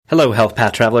Hello, Health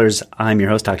Path Travelers. I'm your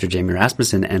host, Dr. Jamie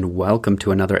Rasmussen, and welcome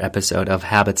to another episode of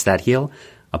Habits That Heal,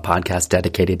 a podcast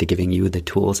dedicated to giving you the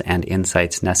tools and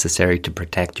insights necessary to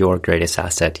protect your greatest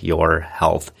asset, your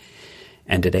health.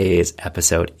 And today's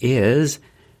episode is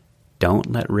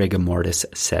Don't Let Rigor Mortis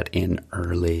Set in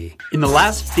Early. In the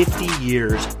last 50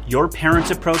 years, your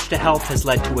parents' approach to health has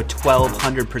led to a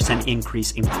 1,200%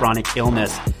 increase in chronic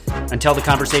illness. Until the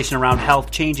conversation around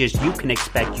health changes, you can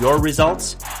expect your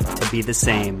results to be the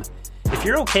same. If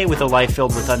you're okay with a life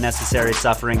filled with unnecessary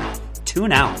suffering,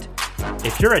 tune out.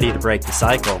 If you're ready to break the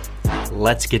cycle,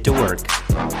 let's get to work.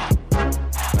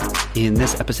 In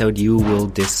this episode, you will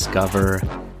discover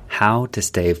how to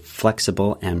stay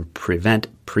flexible and prevent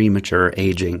premature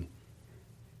aging.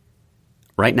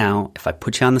 Right now, if I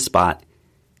put you on the spot,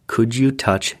 could you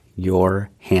touch your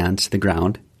hands to the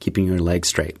ground, keeping your legs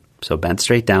straight? So bent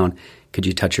straight down. Could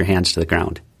you touch your hands to the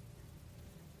ground?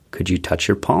 Could you touch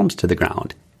your palms to the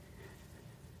ground?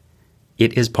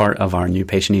 It is part of our new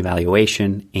patient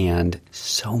evaluation, and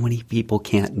so many people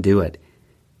can't do it.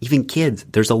 Even kids.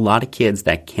 There's a lot of kids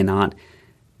that cannot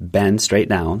bend straight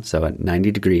down, so at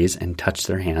 90 degrees, and touch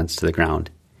their hands to the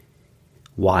ground.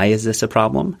 Why is this a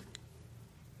problem?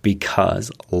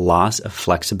 Because loss of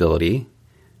flexibility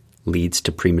leads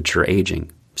to premature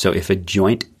aging. So if a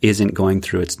joint isn't going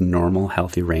through its normal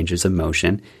healthy ranges of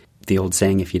motion, the old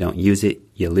saying, if you don't use it,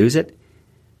 you lose it.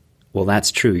 Well,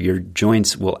 that's true. Your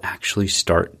joints will actually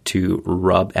start to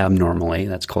rub abnormally.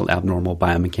 That's called abnormal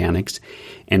biomechanics.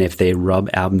 And if they rub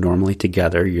abnormally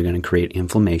together, you're going to create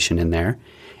inflammation in there.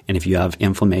 And if you have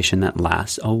inflammation that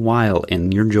lasts a while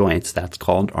in your joints, that's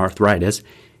called arthritis,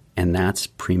 and that's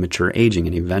premature aging.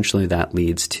 And eventually that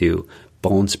leads to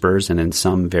bone spurs, and in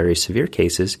some very severe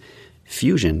cases,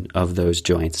 fusion of those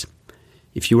joints.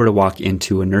 If you were to walk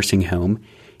into a nursing home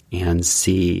and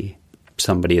see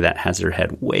somebody that has their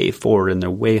head way forward and they're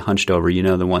way hunched over, you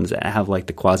know, the ones that have like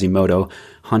the Quasimodo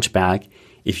hunchback,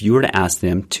 if you were to ask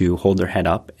them to hold their head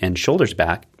up and shoulders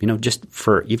back, you know, just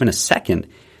for even a second,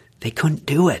 they couldn't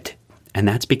do it. And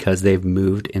that's because they've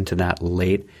moved into that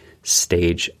late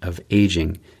stage of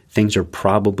aging. Things are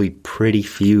probably pretty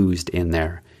fused in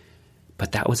there.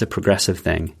 But that was a progressive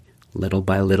thing. Little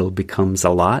by little becomes a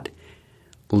lot.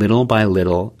 Little by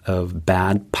little of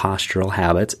bad postural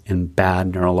habits and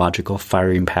bad neurological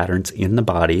firing patterns in the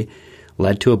body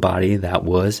led to a body that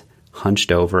was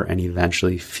hunched over and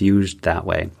eventually fused that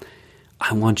way.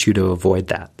 I want you to avoid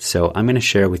that. So I'm going to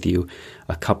share with you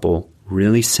a couple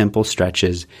really simple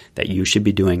stretches that you should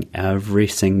be doing every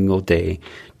single day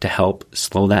to help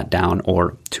slow that down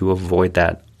or to avoid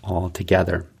that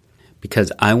altogether.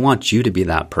 Because I want you to be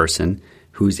that person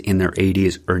who's in their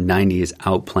 80s or 90s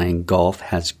out playing golf,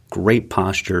 has great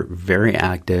posture, very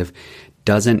active,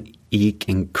 doesn't eek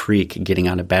and creak getting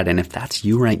out of bed. And if that's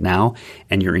you right now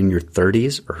and you're in your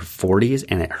 30s or 40s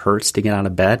and it hurts to get out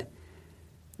of bed,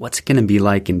 what's it going to be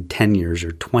like in 10 years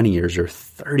or 20 years or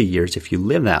 30 years if you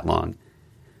live that long?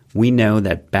 We know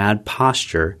that bad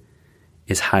posture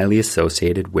is highly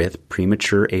associated with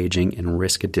premature aging and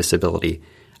risk of disability.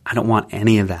 I don't want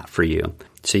any of that for you.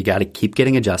 So you got to keep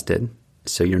getting adjusted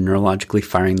so you're neurologically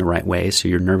firing the right way, so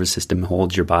your nervous system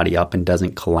holds your body up and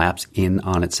doesn't collapse in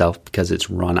on itself because it's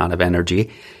run out of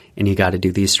energy. And you got to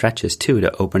do these stretches too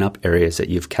to open up areas that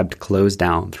you've kept closed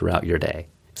down throughout your day.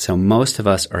 So most of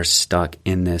us are stuck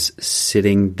in this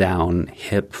sitting down,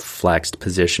 hip flexed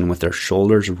position with our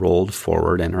shoulders rolled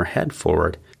forward and our head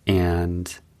forward.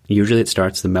 And usually it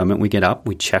starts the moment we get up,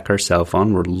 we check our cell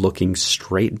phone, we're looking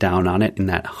straight down on it in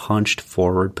that hunched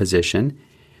forward position.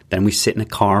 Then we sit in a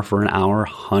car for an hour,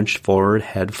 hunched forward,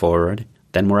 head forward.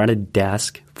 Then we're at a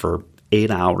desk for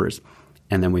 8 hours.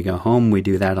 And then we go home, we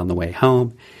do that on the way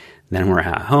home. Then we're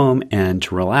at home, and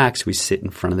to relax, we sit in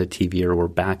front of the TV or we're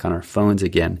back on our phones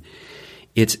again.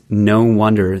 It's no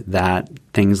wonder that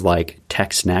things like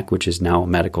text neck, which is now a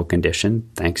medical condition,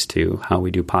 thanks to how we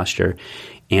do posture,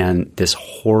 and this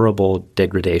horrible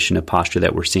degradation of posture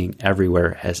that we're seeing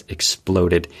everywhere has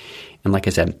exploded. And like I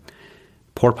said,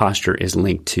 poor posture is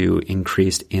linked to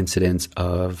increased incidence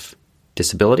of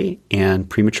disability and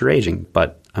premature aging.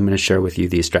 But I'm going to share with you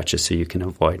these stretches so you can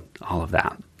avoid all of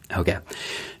that. Okay,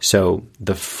 so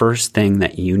the first thing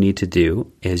that you need to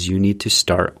do is you need to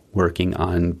start working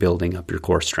on building up your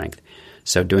core strength.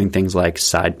 So doing things like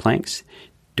side planks,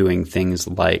 doing things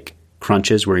like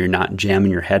crunches where you're not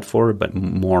jamming your head forward, but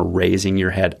more raising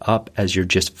your head up as you're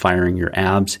just firing your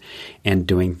abs, and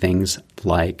doing things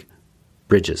like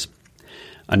bridges.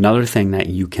 Another thing that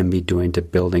you can be doing to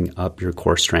building up your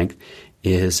core strength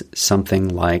is something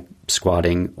like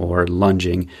squatting or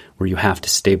lunging where you have to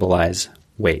stabilize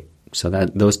weight. So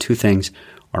that those two things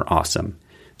are awesome.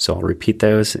 So I'll repeat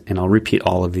those, and I'll repeat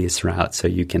all of these throughout so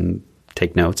you can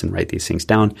take notes and write these things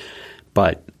down.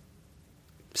 But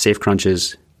safe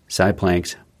crunches, side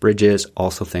planks, bridges,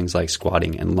 also things like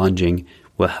squatting and lunging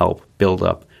will help build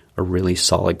up a really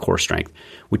solid core strength,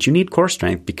 which you need core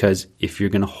strength because if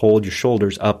you're going to hold your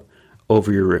shoulders up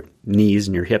over your knees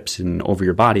and your hips and over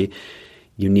your body,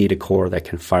 you need a core that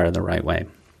can fire the right way.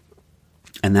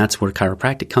 And that's where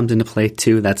chiropractic comes into play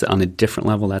too. That's on a different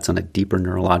level. That's on a deeper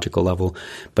neurological level.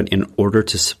 But in order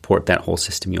to support that whole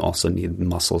system, you also need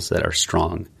muscles that are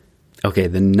strong. Okay,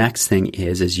 the next thing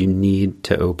is you need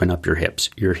to open up your hips.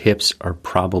 Your hips are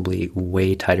probably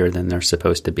way tighter than they're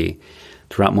supposed to be.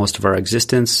 Throughout most of our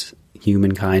existence,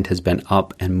 humankind has been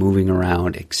up and moving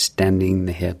around, extending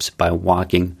the hips by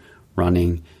walking,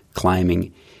 running,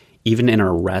 climbing, even in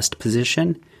our rest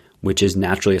position, which is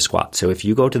naturally a squat. So if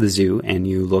you go to the zoo and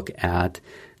you look at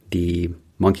the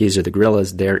monkeys or the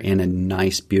gorillas, they're in a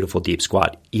nice, beautiful, deep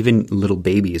squat. Even little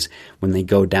babies, when they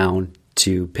go down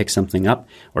to pick something up,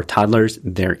 or toddlers,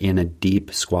 they're in a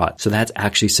deep squat. So that's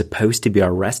actually supposed to be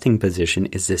our resting position,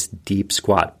 is this deep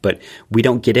squat. But we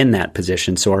don't get in that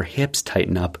position, so our hips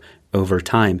tighten up over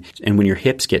time. And when your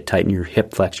hips get tightened, your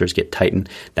hip flexors get tightened,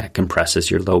 that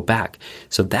compresses your low back.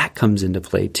 So that comes into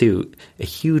play too. A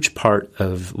huge part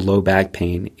of low back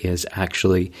pain is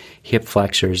actually hip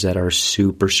flexors that are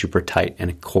super, super tight and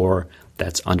a core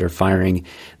that's under firing.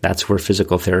 That's where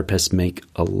physical therapists make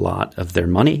a lot of their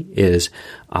money, is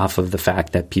off of the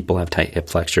fact that people have tight hip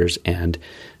flexors and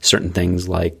certain things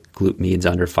like glute med's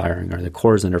under firing or the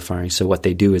core is under firing. So what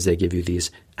they do is they give you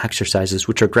these exercises,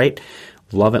 which are great.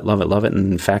 Love it, love it, love it.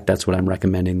 And in fact, that's what I'm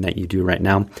recommending that you do right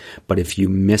now. But if you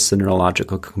miss the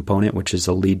neurological component, which is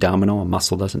a lead domino, a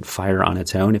muscle doesn't fire on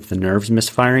its own. If the nerve's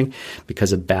misfiring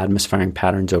because of bad misfiring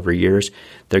patterns over years,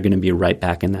 they're going to be right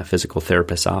back in that physical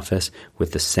therapist's office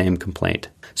with the same complaint.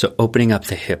 So opening up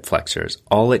the hip flexors,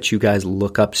 I'll let you guys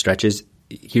look up stretches.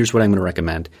 Here's what I'm going to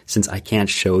recommend. Since I can't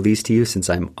show these to you, since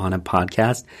I'm on a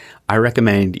podcast, I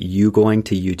recommend you going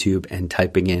to YouTube and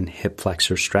typing in hip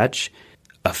flexor stretch.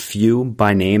 A few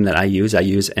by name that I use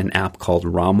an app called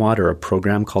ROMWOD, or a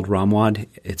program called ROMWOD.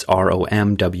 It's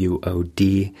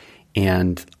ROMWOD,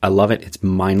 and I love it. It's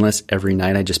mindless. Every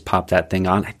night I just pop that thing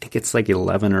on. I think it's like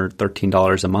 $11 or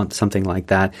 $13 a month, something like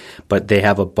that. But they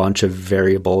have a bunch of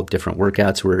variable different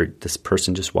workouts where this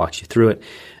person just walks you through it.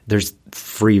 There's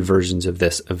free versions of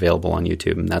this available on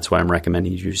YouTube, and that's why I'm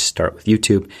recommending you start with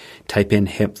YouTube. Type in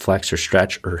hip flexor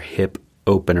stretch or hip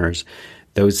openers.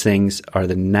 Those things are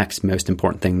the next most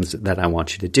important things that I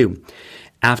want you to do.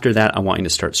 After that, I want you to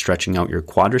start stretching out your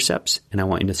quadriceps, and I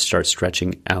want you to start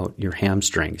stretching out your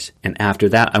hamstrings. And after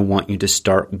that, I want you to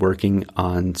start working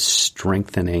on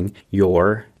strengthening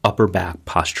your upper back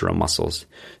postural muscles.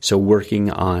 So working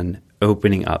on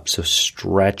opening up, so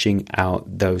stretching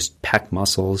out those pec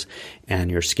muscles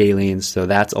and your scalenes. So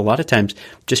that's a lot of times,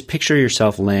 just picture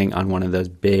yourself laying on one of those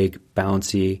big,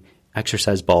 bouncy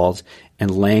exercise balls and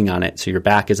laying on it so your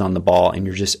back is on the ball and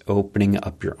you're just opening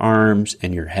up your arms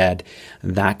and your head.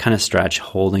 That kind of stretch,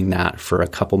 holding that for a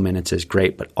couple minutes is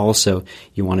great, but also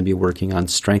you want to be working on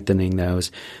strengthening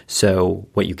those. So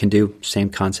what you can do, same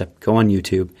concept, go on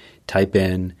YouTube, type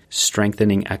in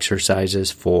strengthening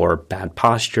exercises for bad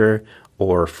posture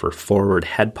or for forward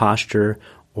head posture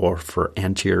or for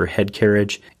anterior head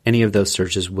carriage. Any of those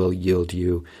searches will yield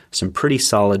you some pretty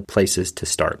solid places to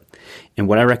start. And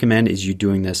what I recommend is you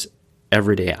doing this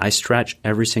every day. I stretch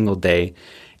every single day,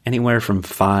 anywhere from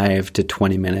 5 to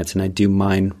 20 minutes, and I do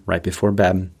mine right before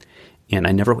bed. And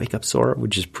I never wake up sore,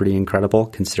 which is pretty incredible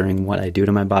considering what I do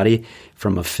to my body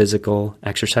from a physical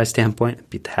exercise standpoint.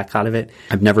 Beat the heck out of it.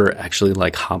 I've never actually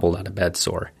hobbled out of bed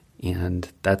sore, and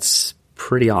that's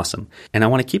pretty awesome. And I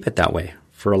want to keep it that way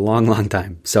for a long, long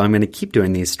time. So I'm going to keep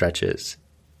doing these stretches.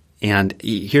 And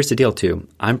here's the deal too.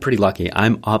 I'm pretty lucky.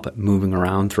 I'm up moving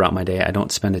around throughout my day. I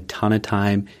don't spend a ton of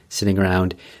time sitting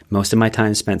around. Most of my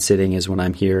time spent sitting is when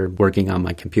I'm here working on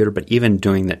my computer. But even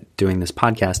doing this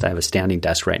podcast, I have a standing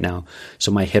desk right now.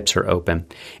 So my hips are open.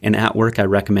 And at work, I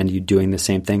recommend you doing the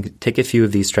same thing. Take a few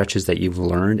of these stretches that you've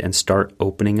learned and start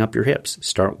opening up your hips.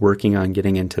 Start working on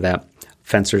getting into that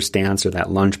fencer stance or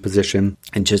that lunge position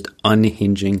and just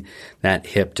unhinging that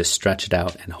hip to stretch it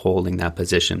out and holding that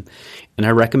position. And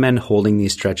I recommend holding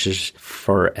these stretches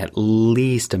for at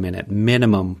least a minute,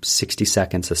 minimum 60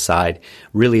 seconds aside.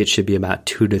 Really, it should be about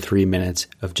 2 to 3 minutes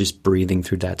of just breathing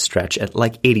through that stretch at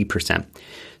 80%.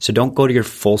 So don't go to your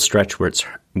full stretch where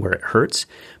it hurts,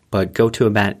 but go to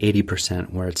about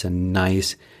 80% where it's a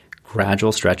nice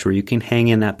gradual stretch where you can hang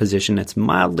in that position. It's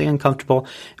mildly uncomfortable,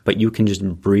 but you can just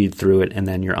breathe through it and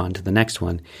then you're on to the next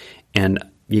one. And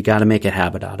You got to make a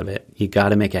habit out of it. You got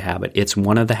to make a habit. It's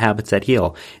one of the habits that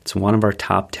heal. It's one of our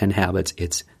top 10 habits.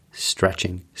 It's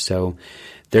stretching. So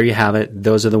there you have it.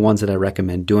 Those are the ones that I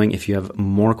recommend doing. If you have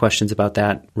more questions about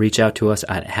that, reach out to us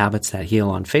at Habits That Heal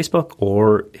on Facebook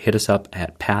or hit us up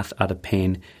at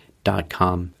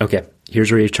pathoutofpain.com. Okay,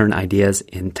 here's where you turn ideas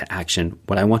into action.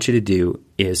 What I want you to do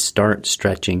is start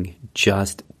stretching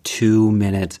just 2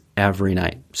 minutes every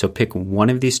night. So pick one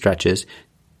of these stretches,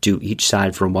 do each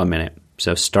side for 1 minute.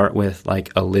 So start with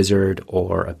like a lizard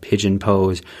or a pigeon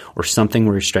pose or something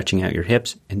where you're stretching out your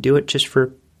hips, and do it just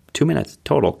for 2 minutes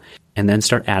total. And then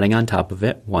start adding on top of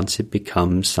it once it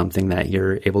becomes something that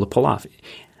you're able to pull off.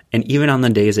 And even on the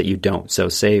days that you don't. So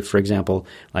say, for example,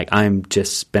 like I'm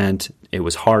just spent, it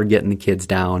was hard getting the kids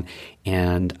down,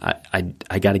 and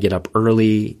I got to get up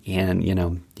early, and,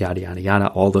 yada, yada, yada,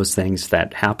 all those things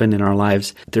that happen in our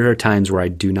lives. There are times where I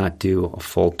do not do a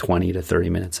full 20 to 30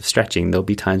 minutes of stretching. There'll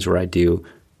be times where I do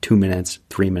 2 minutes,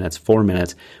 3 minutes, 4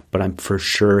 minutes, but I'm for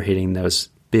sure hitting those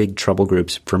big trouble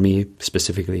groups. For me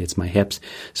specifically, it's my hips.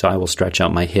 So I will stretch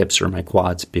out my hips or my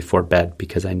quads before bed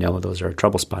because I know those are a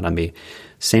trouble spot on me.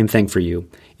 Same thing for you.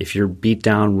 If you're beat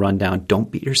down, run down,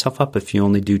 don't beat yourself up if you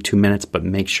only do 2 minutes, but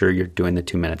make sure you're doing the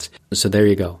 2 minutes. So there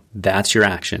you go. That's your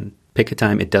action. Pick a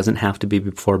time. It doesn't have to be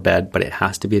before bed, but it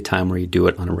has to be a time where you do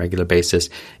it on a regular basis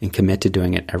and commit to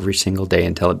doing it every single day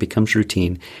until it becomes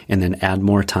routine, and then add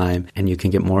more time, and you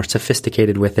can get more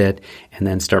sophisticated with it, and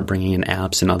then start bringing in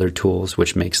apps and other tools,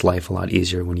 which makes life a lot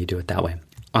easier when you do it that way.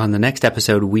 On the next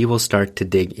episode, we will start to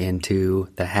dig into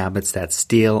the habits that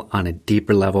steal on a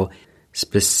deeper level.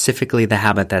 Specifically, the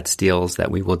habit that steals that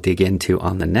we will dig into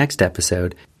on the next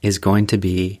episode is going to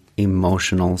be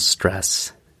emotional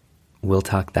stress. We'll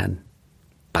talk then.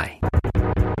 Bye.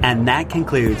 And that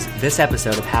concludes this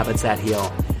episode of Habits That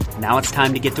Heal. Now it's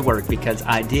time to get to work because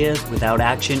ideas without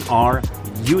action are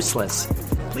useless.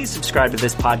 Please subscribe to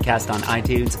this podcast on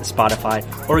iTunes, Spotify,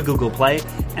 or Google Play.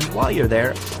 And while you're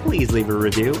there, please leave a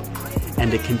review. And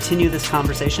to continue this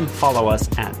conversation, follow us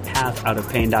at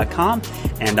pathoutofpain.com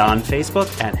and on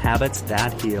Facebook at Habits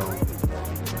That Heal.